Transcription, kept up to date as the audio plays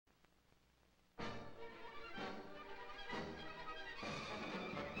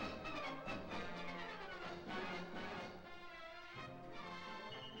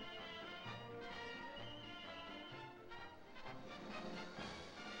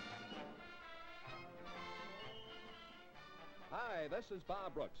Hi, this is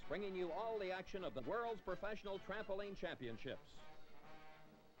Bob Brooks, bringing you all the action of the World's Professional Trampoline Championships.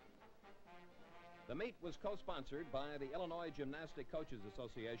 The meet was co-sponsored by the Illinois Gymnastic Coaches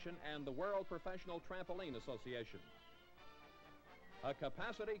Association and the World Professional Trampoline Association. A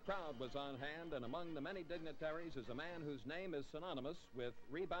capacity crowd was on hand, and among the many dignitaries is a man whose name is synonymous with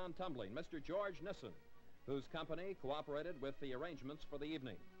rebound tumbling, Mr. George Nissen, whose company cooperated with the arrangements for the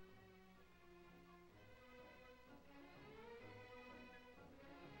evening.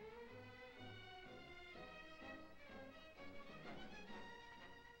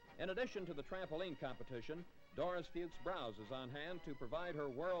 In addition to the trampoline competition, Doris Fuchs Brause is on hand to provide her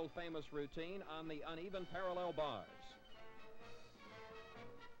world-famous routine on the uneven parallel bars.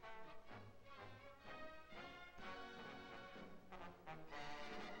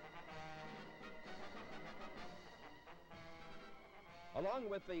 Along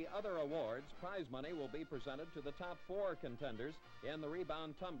with the other awards, prize money will be presented to the top 4 contenders in the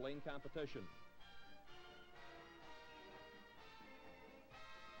rebound tumbling competition.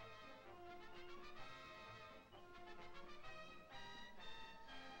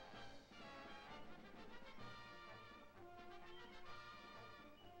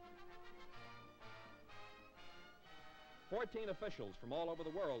 "14 officials from all over the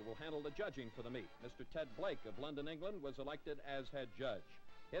world will handle the judging for the meet. Mr. Ted Blake of London, England, was elected as head judge.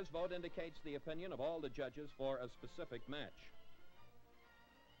 His vote indicates the opinion of all the judges for a specific match.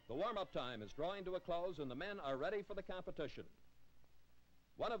 The warm-up time is drawing to a close, and the men are ready for the competition.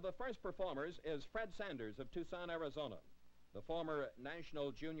 One of the first performers is Fred Sanders of Tucson, Arizona. The former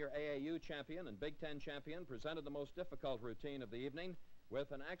National Junior AAU champion and Big Ten champion presented the most difficult routine of the evening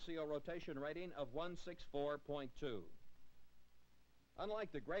with an axial rotation rating of 164.2.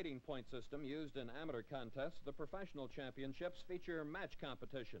 Unlike the grading point system used in amateur contests, the professional championships feature match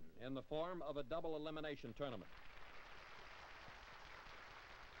competition in the form of a double elimination tournament.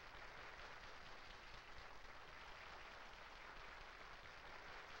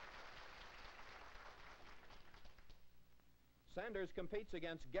 Sanders competes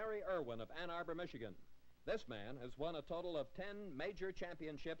against Gary Erwin of Ann Arbor, Michigan. This man has won a total of 10 major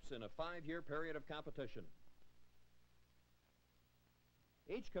championships in a 5-year period of competition.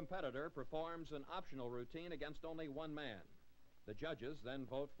 Each competitor performs an optional routine against only one man. The judges then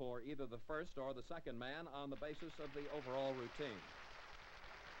vote for either the first or the second man on the basis of the overall routine.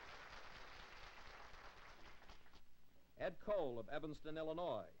 Ed Cole of Evanston,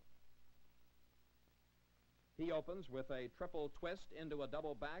 Illinois. He opens with a triple twist into a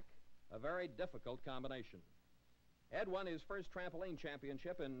double back, a very difficult combination. Ed won his first trampoline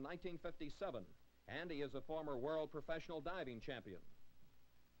championship in 1957, and he is a former world professional diving champion.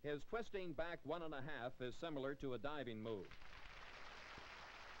 His twisting back 1.5 is similar to a diving move.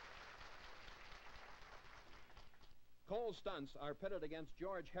 Cole's stunts are pitted against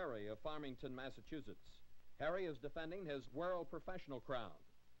George Hery of Farmington, Massachusetts. Hery is defending his world professional crown.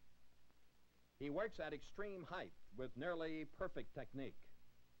 He works at extreme height with nearly perfect technique.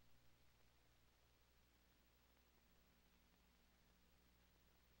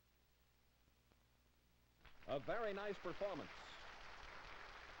 A very nice performance.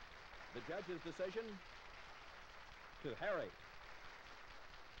 The judge's decision to Hery.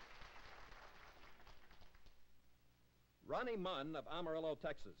 Ronnie Munn of Amarillo,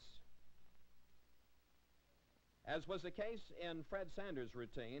 Texas. As was the case in Fred Sanders'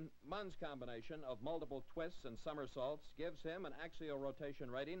 routine, Munn's combination of multiple twists and somersaults gives him an axial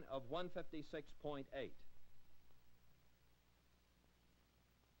rotation rating of 156.8.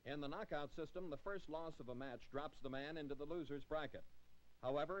 In the knockout system, the first loss of a match drops the man into the loser's bracket.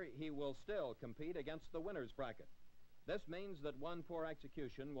 However, he will still compete against the winner's bracket. This means that one poor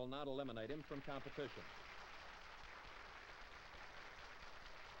execution will not eliminate him from competition.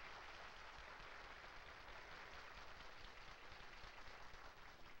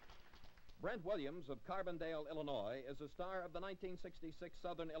 Brent Williams of Carbondale, Illinois, is a star of the 1966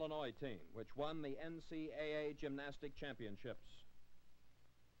 Southern Illinois team, which won the NCAA Gymnastic Championships.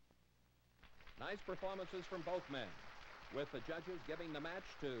 Nice performances from both men, with the judges giving the match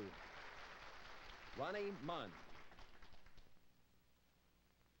to Ronnie Munn.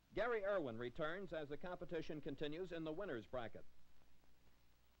 Gary Erwin returns as the competition continues in the winner's bracket.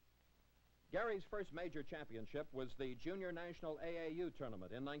 Gary's first major championship was the Junior National AAU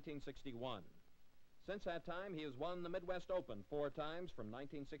tournament in 1961. Since that time, he has won the Midwest Open 4 times from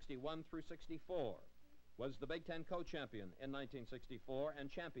 1961 through 64, was the Big Ten co-champion in 1964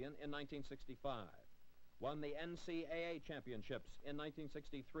 and champion in 1965. Won the NCAA championships in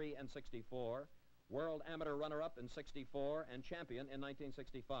 1963 and 64, world amateur runner-up in 64, and champion in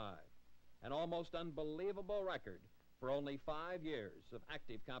 1965. An almost unbelievable record for only 5 years of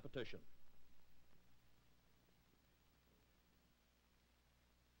active competition.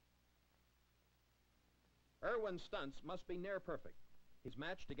 Erwin's stunts must be near perfect. He's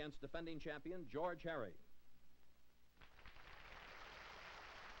matched against defending champion George Hery.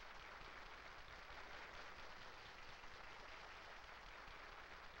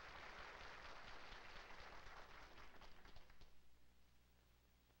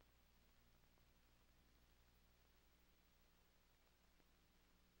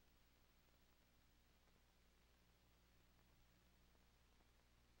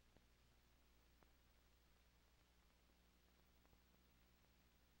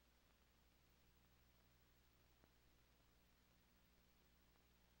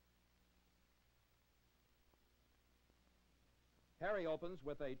 Hery opens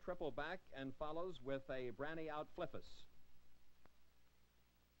with a triple back and follows with a branny out flippus.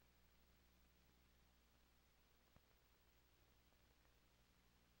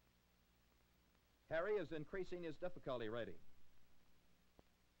 Hery is increasing his difficulty rating.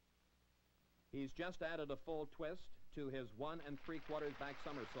 He's just added a full twist to his 1 3/4 back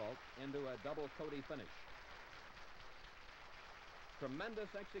somersault into a double Cody finish. Tremendous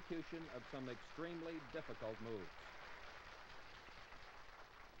execution of some extremely difficult moves.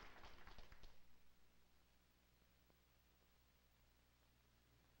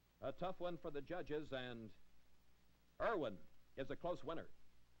 A tough one for the judges, and Erwin is a close winner.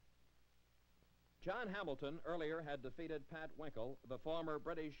 John Hamilton earlier had defeated Pat Winkle, the former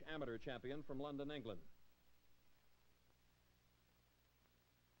British amateur champion from London, England.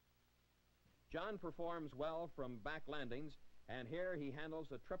 John performs well from back landings, and here he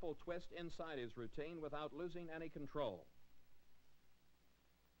handles a triple twist inside his routine without losing any control.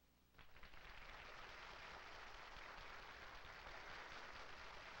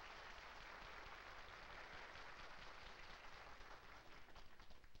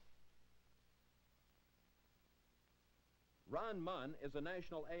 Ron Munn is a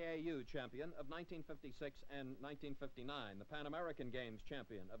national AAU champion of 1956 and 1959, the Pan American Games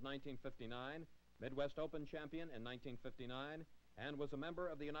champion of 1959, Midwest Open champion in 1959, and was a member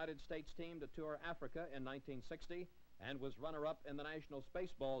of the United States team to tour Africa in 1960, and was runner-up in the National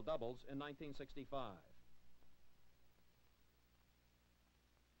Spaceball doubles in 1965.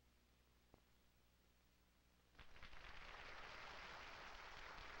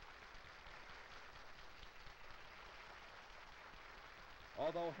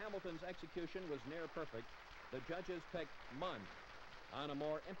 Although Hamilton's execution was near perfect, the judges picked Munn on a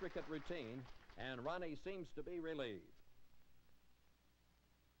more intricate routine, and Ronnie seems to be relieved.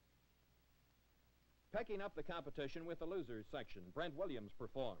 Picking up the competition with the losers section, Brent Williams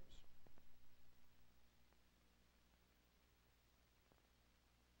performs.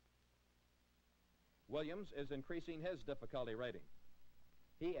 Williams is increasing his difficulty rating.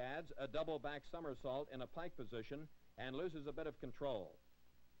 He adds a double back somersault in a pike position and loses a bit of control.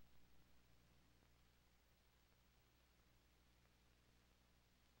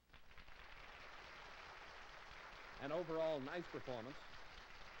 An overall nice performance.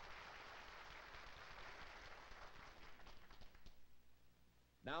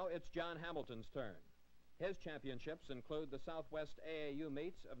 Now it's John Hamilton's turn. His championships include the Southwest AAU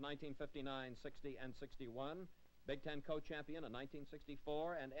meets of 1959, 60, and 61, Big Ten co-champion in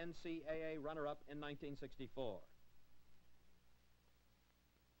 1964, and NCAA runner-up in 1964.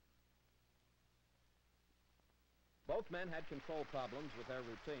 Both men had control problems with their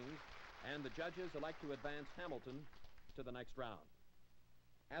routines, and the judges elect to advance Hamilton to the next round.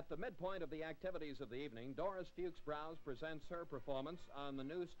 At the midpoint of the activities of the evening, Doris Fuchs Brause presents her performance on the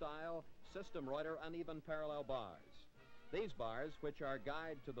new style System Reuter uneven parallel bars. These bars, which are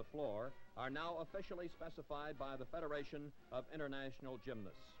guide to the floor, are now officially specified by the Federation of International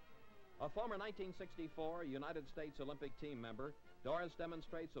Gymnasts. A former 1964 United States Olympic team member, Doris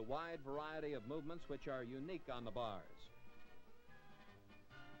demonstrates a wide variety of movements which are unique on the bars.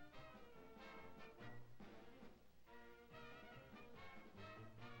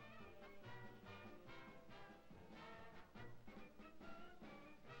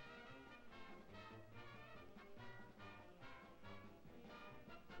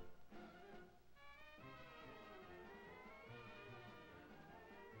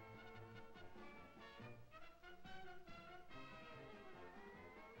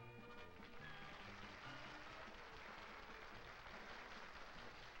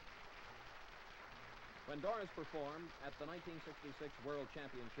 When Doris performed at the 1966 World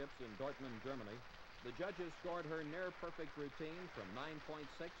Championships in Dortmund, Germany, the judges scored her near-perfect routine from 9.6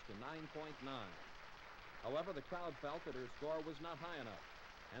 to 9.9. However, the crowd felt that her score was not high enough,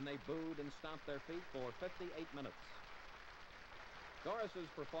 and they booed and stomped their feet for 58 minutes. Doris's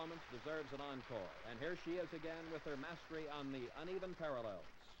performance deserves an encore, and here she is again with her mastery on the uneven parallels.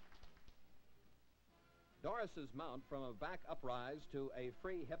 Doris's mount from a back uprise to a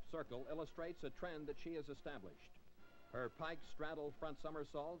free hip circle illustrates a trend that she has established. Her pike straddle front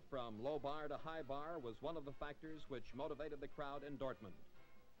somersault from low bar to high bar was one of the factors which motivated the crowd in Dortmund.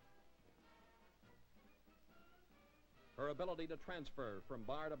 Her ability to transfer from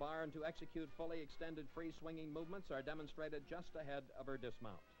bar to bar and to execute fully extended free swinging movements are demonstrated just ahead of her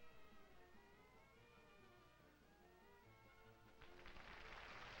dismount.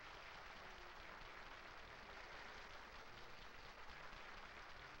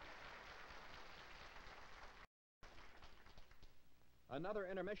 Another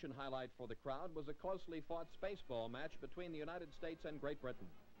intermission highlight for the crowd was a closely fought spaceball match between the United States and Great Britain.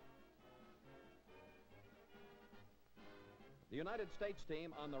 The United States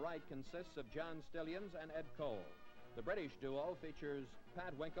team on the right consists of John Stillions and Ed Cole. The British duo features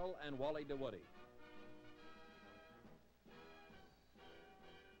Pat Winkle and Wally DeWoody.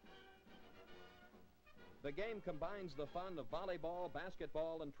 The game combines the fun of volleyball,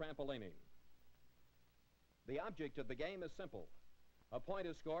 basketball, and trampolining. The object of the game is simple. A point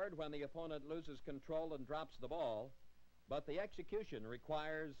is scored when the opponent loses control and drops the ball, but the execution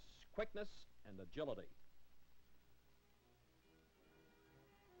requires quickness and agility.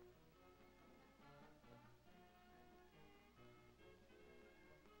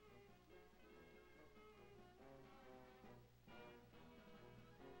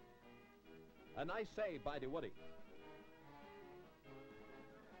 A nice save by DeWoody.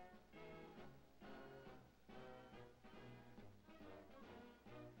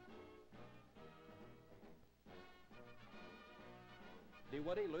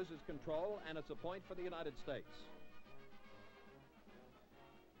 DeWoody loses control, and it's a point for the United States.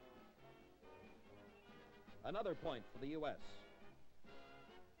 Another point for the U.S.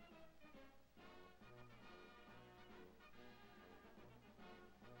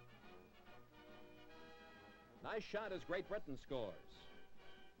 Nice shot as Great Britain scores.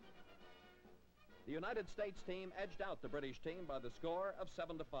 The United States team edged out the British team by the score of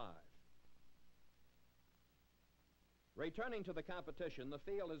 7-5. Returning to the competition, the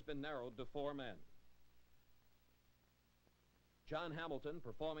field has been narrowed to 4 men. John Hamilton,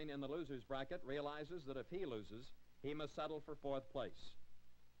 performing in the losers bracket, realizes that if he loses, he must settle for 4th place.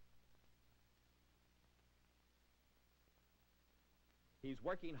 He's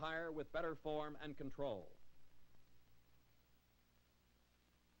working higher with better form and control.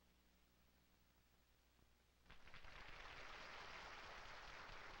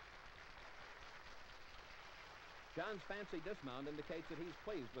 John's fancy dismount indicates that he's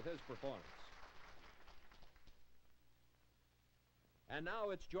pleased with his performance. And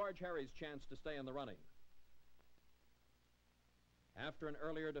now it's George Hery's chance to stay in the running. After an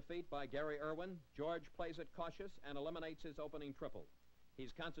earlier defeat by Gary Erwin, George plays it cautious and eliminates his opening triple.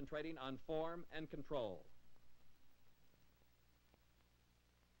 He's concentrating on form and control.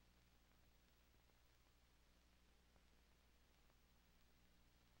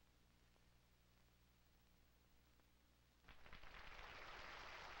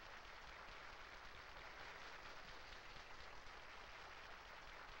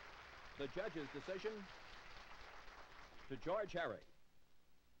 The judge's decision to George Hery.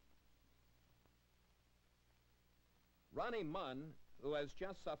 Ronnie Munn, who has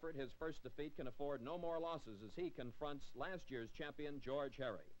just suffered his first defeat, can afford no more losses as he confronts last year's champion, George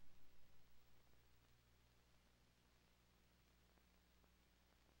Hery.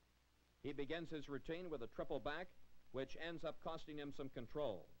 He begins his routine with a triple back, which ends up costing him some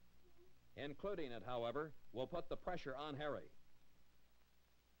control. Including it, however, will put the pressure on Hery.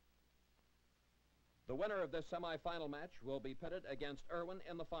 The winner of this semifinal match will be pitted against Erwin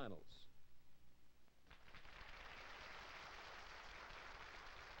in the finals.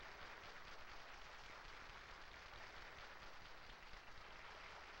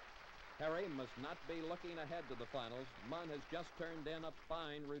 Hery must not be looking ahead to the finals. Munn has just turned in a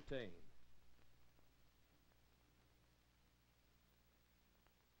fine routine.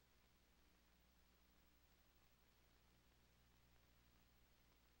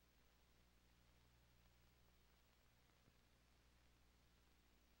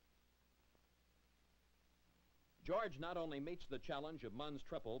 George not only meets the challenge of Munn's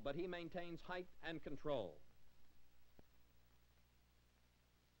triple, but he maintains height and control.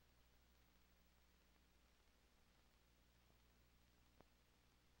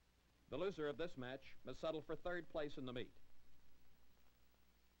 The loser of this match must settle for 3rd place in the meet.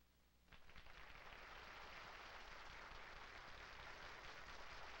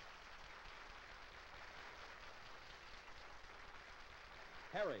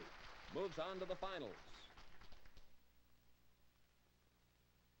 Hery moves on to the finals.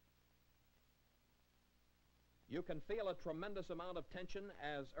 You can feel a tremendous amount of tension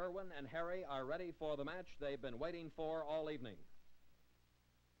as Erwin and Hery are ready for the match they've been waiting for all evening.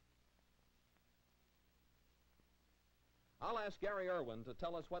 I'll ask Gary Erwin to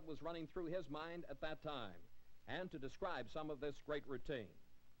tell us what was running through his mind at that time and to describe some of this great routine.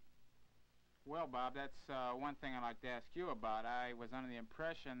 Well, Bob, that's one thing I'd like to ask you about. I was under the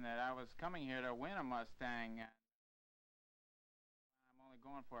impression that I was coming here to win a Mustang. I'm only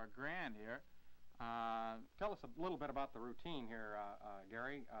going for a grand here. Tell us a little bit about the routine here,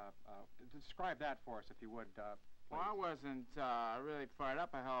 Gary. Describe that for us, if you would, Well, I wasn't really fired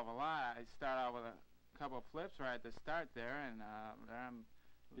up a hell of a lot. I start out with a couple of flips right at the start there, and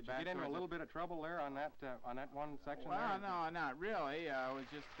did you get into a little bit of trouble there on that one section? Well, there? no, not really. I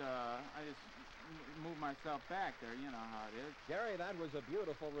just moved myself back there. You know how it is. Gary, that was a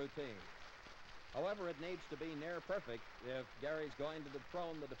beautiful routine. However, it needs to be near perfect if Gary's going to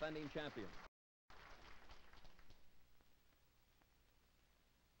dethrone the defending champion.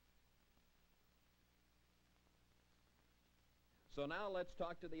 So now let's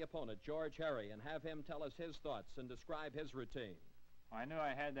talk to the opponent, George Hery, and have him tell us his thoughts and describe his routine. Well, I knew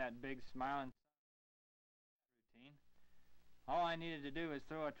I had that big smiling routine. All I needed to do was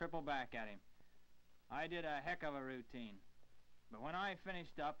throw a triple back at him. I did a heck of a routine. But when I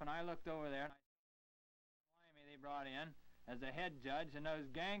finished up and I looked over there, and they brought in as the head judge, and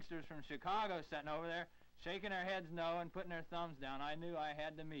those gangsters from Chicago sitting over there shaking their heads no and putting their thumbs down, I knew I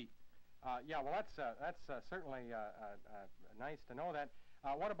had to meet. Yeah, well, that's certainly nice to know that.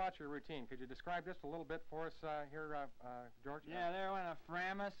 What about your routine? Could you describe just a little bit for us here, George? Yeah, there went a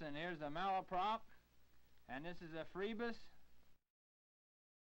Framus, and here's a malaprop, and this is a Freebus.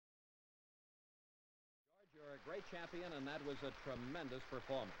 George, you're a great champion, and that was a tremendous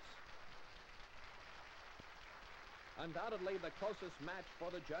performance. Undoubtedly the closest match for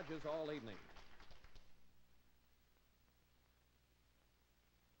the judges all evening.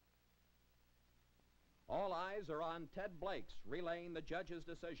 All eyes are on Ted Blake's relaying the judge's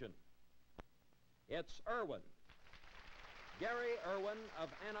decision. It's Erwin. Gary Erwin of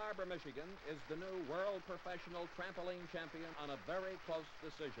Ann Arbor, Michigan, is the new world professional trampoline champion on a very close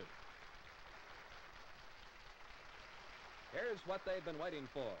decision. Here's what they've been waiting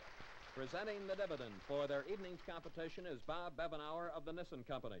for. Presenting the dividend for their evening's competition is Bob Bevenauer of the Nissen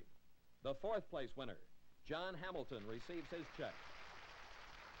Company. The fourth place winner, John Hamilton, receives his check.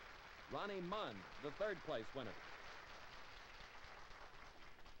 Ronnie Munn, the third place winner.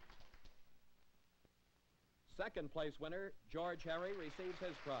 Second place winner, George Hery, receives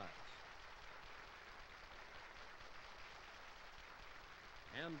his prize.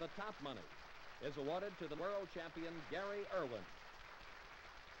 And the top money is awarded to the world champion, Gary Erwin.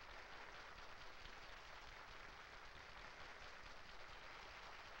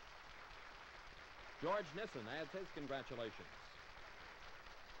 George Nissen adds his congratulations.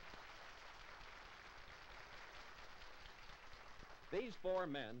 These four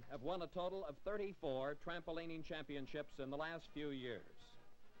men have won a total of 34 trampolining championships in the last few years.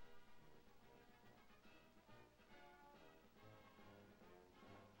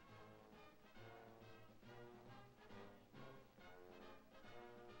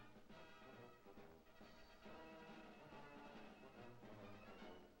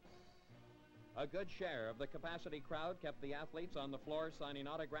 A good share of the capacity crowd kept the athletes on the floor signing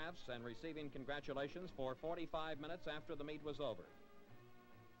autographs and receiving congratulations for 45 minutes after the meet was over.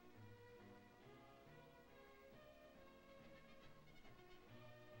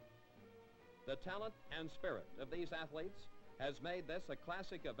 The talent and spirit of these athletes has made this a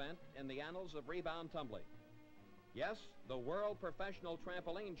classic event in the annals of rebound tumbling. Yes, the World Professional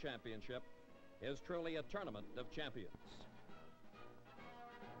Trampoline Championship is truly a tournament of champions.